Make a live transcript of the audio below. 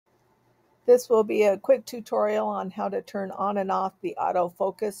This will be a quick tutorial on how to turn on and off the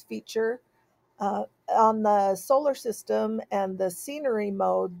autofocus feature. On the solar system and the scenery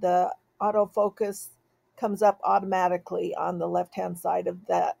mode, the autofocus comes up automatically on the left-hand side of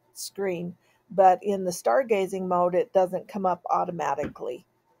that screen. But in the stargazing mode, it doesn't come up automatically.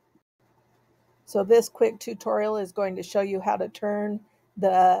 So this quick tutorial is going to show you how to turn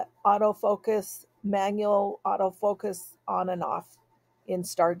the autofocus, manual autofocus on and off in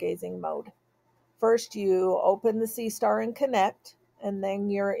stargazing mode. First, you open the Seestar and connect, and then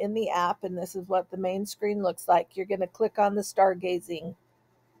you're in the app, and this is what the main screen looks like. You're going to click on the stargazing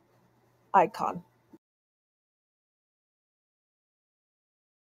icon.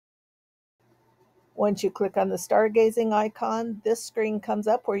 Once you click on the stargazing icon, this screen comes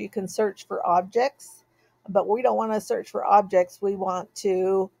up where you can search for objects, but we don't want to search for objects. We want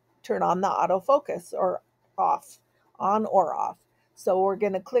to turn on the autofocus or off, on or off. So we're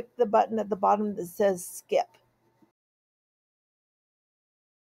going to click the button at the bottom that says skip.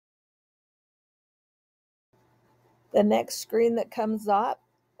 The next screen that comes up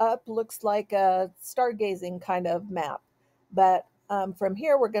looks like a stargazing kind of map. But from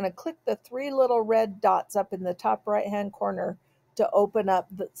here, we're going to click the three little red dots up in the top right-hand corner to open up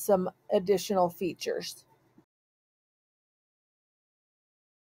some additional features.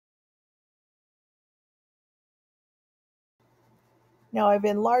 Now I've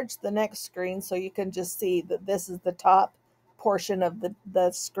enlarged the next screen so you can just see that this is the top portion of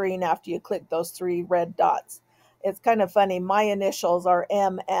the screen after you click those three red dots. It's kind of funny. My initials are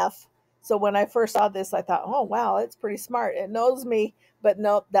MF. So when I first saw this, I thought, oh, wow, it's pretty smart. It knows me, but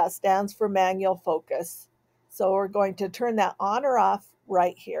nope, that stands for manual focus. So we're going to turn that on or off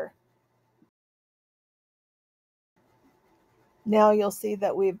right here. Now you'll see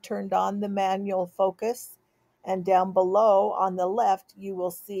that we've turned on the manual focus, and down below on the left, you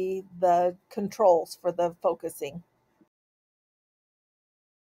will see the controls for the focusing.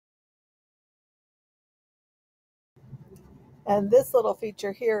 And this little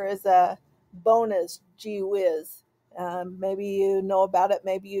feature here is a bonus gee whiz. Maybe you know about it,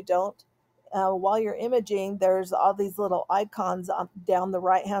 maybe you don't. While you're imaging, there's all these little icons down the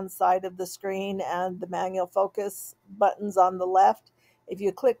right-hand side of the screen and the manual focus buttons on the left. If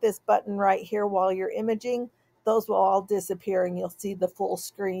you click this button right here while you're imaging, those will all disappear and you'll see the full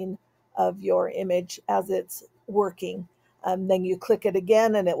screen of your image as it's working. Then you click it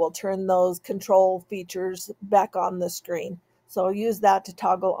again and it will turn those control features back on the screen. So use that to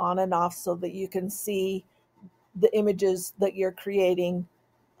toggle on and off so that you can see the images that you're creating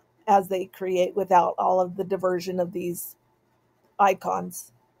as they create without all of the diversion of these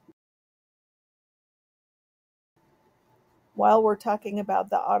icons. While we're talking about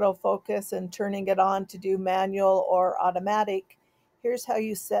the autofocus and turning it on to do manual or automatic, here's how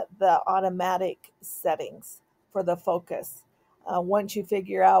you set the automatic settings for the focus. Once you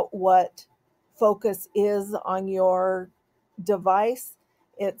figure out what focus is on your device,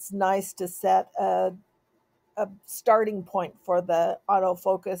 it's nice to set a starting point for the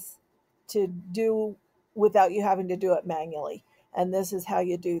autofocus to do without you having to do it manually. And this is how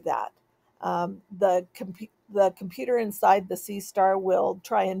you do that. The computer inside the Seestar will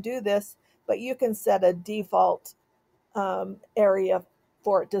try and do this, but you can set a default area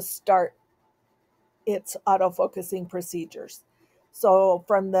for it to start its autofocusing procedures. So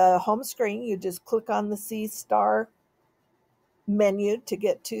from the home screen, you just click on the Seestar menu to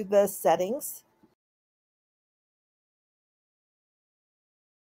get to the settings.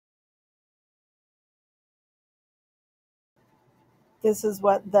 This is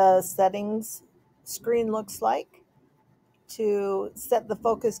what the settings screen looks like. To set the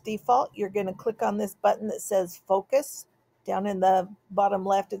focus default, you're going to click on this button that says focus down in the bottom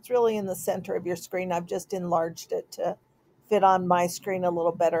left. It's really in the center of your screen. I've just enlarged it to fit on my screen a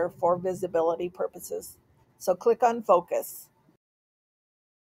little better for visibility purposes. So click on focus.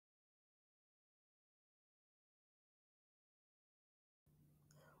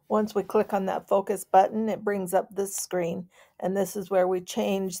 Once we click on that focus button, it brings up this screen, and this is where we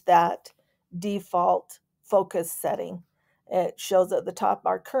change that default focus setting. It shows at the top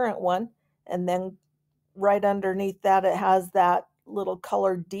our current one, and then right underneath that it has that little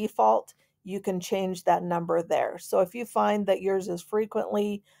colored default. You can change that number there. So if you find that yours is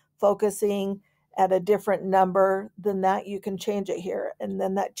frequently focusing at a different number than that, you can change it here, and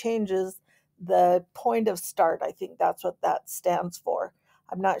then that changes the point of start. I think that's what that stands for.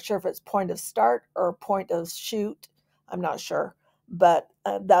 I'm not sure if it's point of start or point of shoot. I'm not sure, but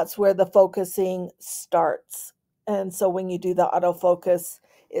that's where the focusing starts. And so when you do the autofocus,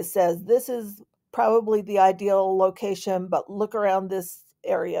 it says this is probably the ideal location, but look around this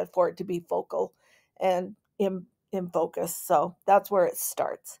area for it to be focal and in focus. So that's where it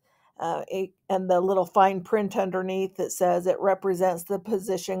starts. And the little fine print underneath, it says it represents the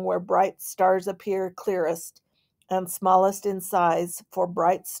position where bright stars appear clearest and smallest in size for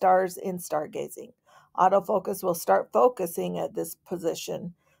bright stars in stargazing. Autofocus will start focusing at this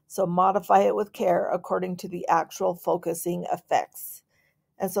position, so modify it with care according to the actual focusing effects.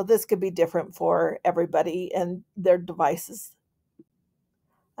 And so this could be different for everybody and their devices.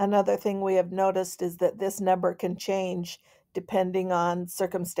 Another thing we have noticed is that this number can change depending on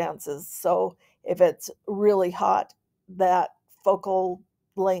circumstances. So if it's really hot, that focal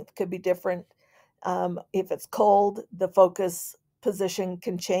length could be different. If it's cold, the focus position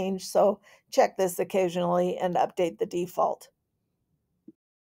can change. So check this occasionally and update the default.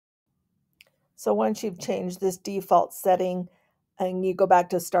 So once you've changed this default setting and you go back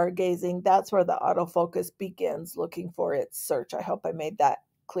to stargazing, that's where the autofocus begins looking for its search. I hope I made that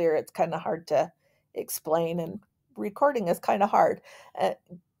clear. It's kind of hard to explain, and recording is kind of hard.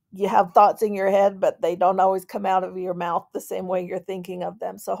 You have thoughts in your head, but they don't always come out of your mouth the same way you're thinking of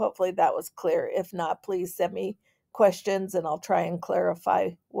them. So hopefully that was clear. If not, please send me questions and I'll try and clarify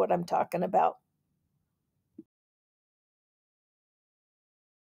what I'm talking about.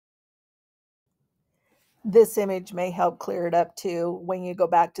 This image may help clear it up too. When you go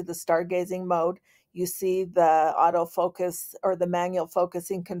back to the stargazing mode, you see the autofocus or the manual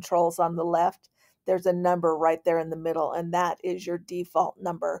focusing controls on the left. There's a number right there in the middle, and that is your default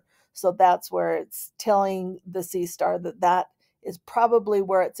number. So that's where it's telling the Seestar that that is probably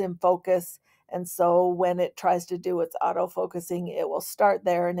where it's in focus. And so when it tries to do its autofocusing, it will start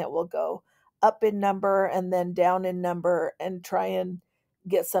there and it will go up in number and then down in number and try and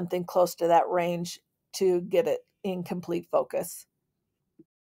get something close to that range to get it in complete focus.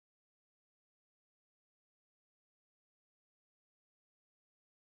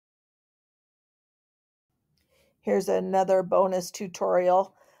 Here's another bonus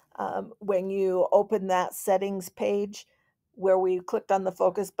tutorial. When you open that settings page where we clicked on the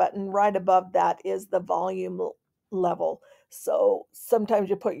focus button, right above that is the volume level. So sometimes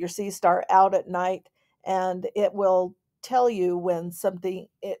you put your Seestar out at night and it will tell you when something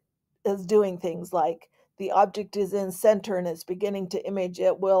it is doing things like the object is in center and it's beginning to image.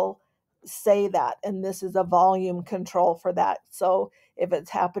 It will say that, and this is a volume control for that. So if it's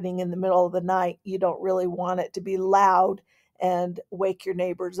happening in the middle of the night, you don't really want it to be loud and wake your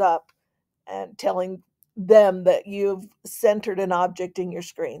neighbors up and telling them that you've centered an object in your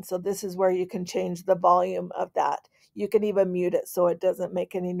screen. So this is where you can change the volume of that. You can even mute it so it doesn't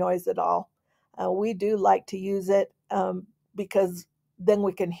make any noise at all. We do like to use it because then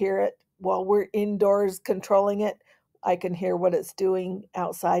we can hear it while we're indoors controlling it. I can hear what it's doing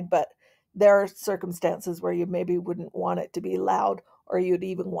outside, but there are circumstances where you maybe wouldn't want it to be loud, or you'd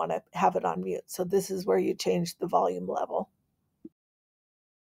even want to have it on mute. So this is where you change the volume level.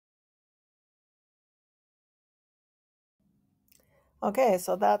 Okay,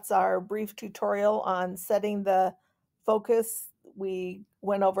 so that's our brief tutorial on setting the focus. We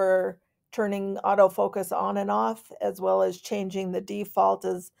went over turning autofocus on and off, as well as changing the default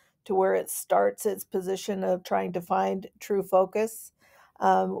as to where it starts its position of trying to find true focus.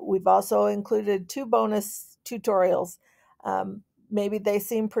 We've also included 2 bonus tutorials. Maybe they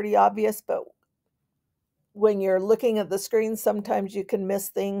seem pretty obvious, but when you're looking at the screen, sometimes you can miss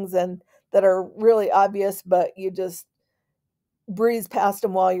things and that are really obvious, but you just breeze past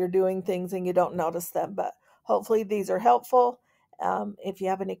them while you're doing things and you don't notice them. But hopefully these are helpful. If you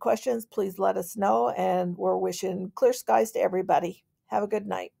have any questions, please let us know. And we're wishing clear skies to everybody. Have a good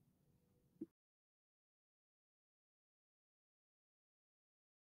night.